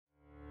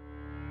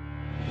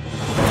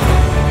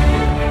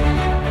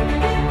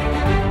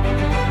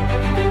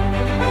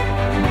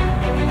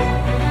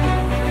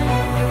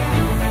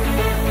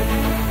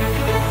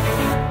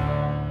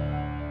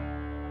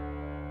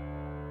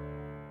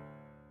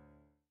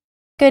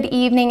Good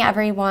evening,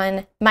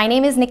 everyone. My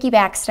name is Nikki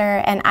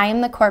Baxter, and I am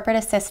the Corporate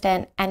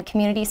Assistant and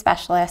Community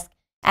Specialist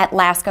at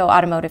Lasco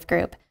Automotive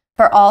Group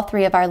for all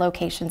 3 of our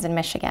locations in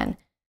Michigan.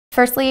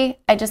 Firstly,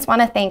 I just want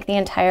to thank the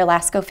entire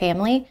Lasco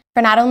family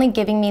for not only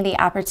giving me the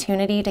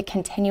opportunity to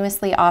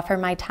continuously offer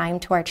my time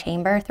to our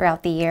chamber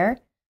throughout the year,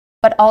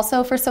 but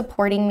also for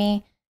supporting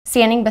me,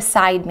 standing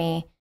beside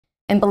me,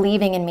 and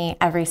believing in me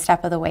every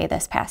step of the way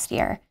this past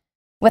year.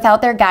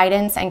 Without their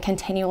guidance and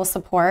continual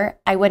support,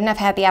 I wouldn't have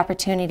had the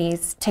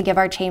opportunities to give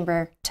our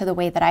chamber to the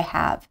way that I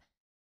have.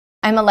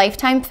 I'm a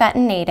lifetime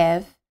Fenton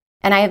native,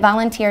 and I have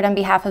volunteered on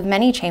behalf of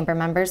many chamber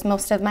members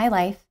most of my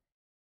life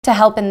to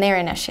help in their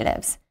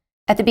initiatives.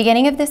 At the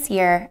beginning of this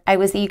year, I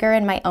was eager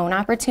in my own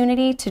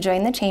opportunity to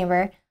join the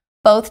chamber,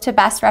 both to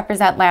best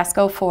represent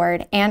Lasco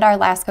Ford and our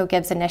Lasco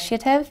Gives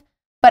initiative,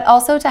 but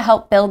also to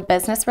help build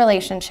business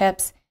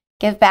relationships,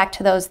 give back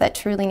to those that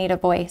truly need a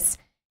voice,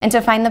 and to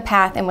find the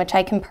path in which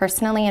I can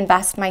personally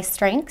invest my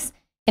strengths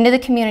into the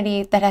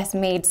community that has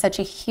made such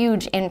a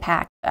huge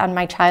impact on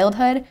my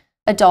childhood,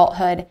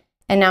 adulthood,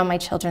 and now my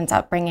children's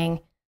upbringing.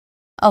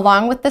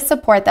 Along with the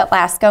support that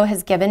Lasco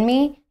has given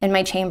me in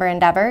my chamber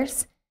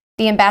endeavors,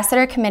 the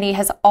Ambassador Committee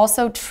has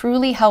also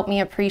truly helped me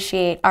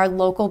appreciate our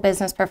local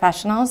business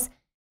professionals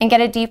and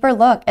get a deeper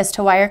look as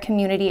to why our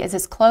community is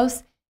as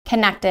close,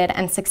 connected,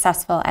 and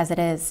successful as it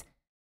is.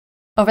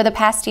 Over the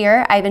past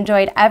year, I've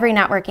enjoyed every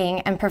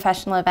networking and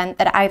professional event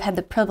that I've had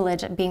the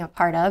privilege of being a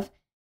part of,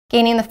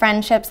 gaining the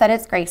friendships that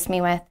it's graced me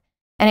with,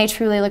 and I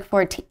truly look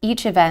forward to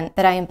each event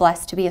that I am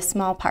blessed to be a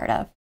small part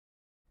of.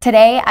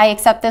 Today, I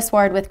accept this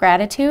award with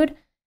gratitude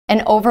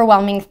and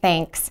overwhelming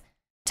thanks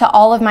to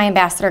all of my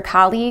ambassador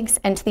colleagues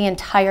and to the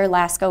entire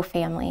Lasco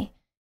family.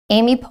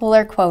 Amy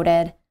Poehler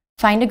quoted,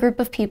 "Find a group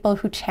of people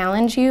who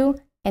challenge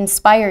you,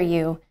 inspire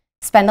you,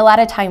 spend a lot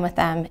of time with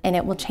them, and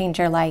it will change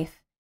your life."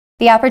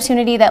 The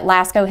opportunity that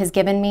Lasco has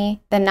given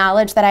me, the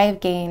knowledge that I have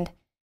gained,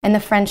 and the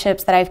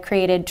friendships that I've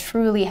created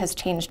truly has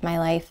changed my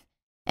life.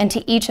 And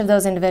to each of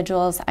those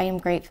individuals, I am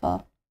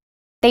grateful.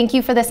 Thank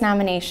you for this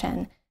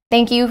nomination.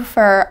 Thank you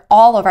for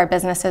all of our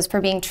businesses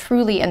for being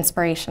truly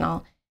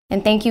inspirational.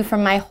 And thank you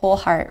from my whole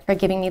heart for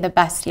giving me the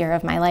best year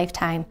of my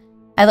lifetime.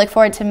 I look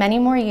forward to many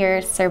more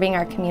years serving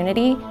our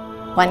community,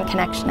 one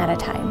connection at a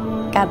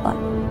time. God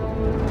bless.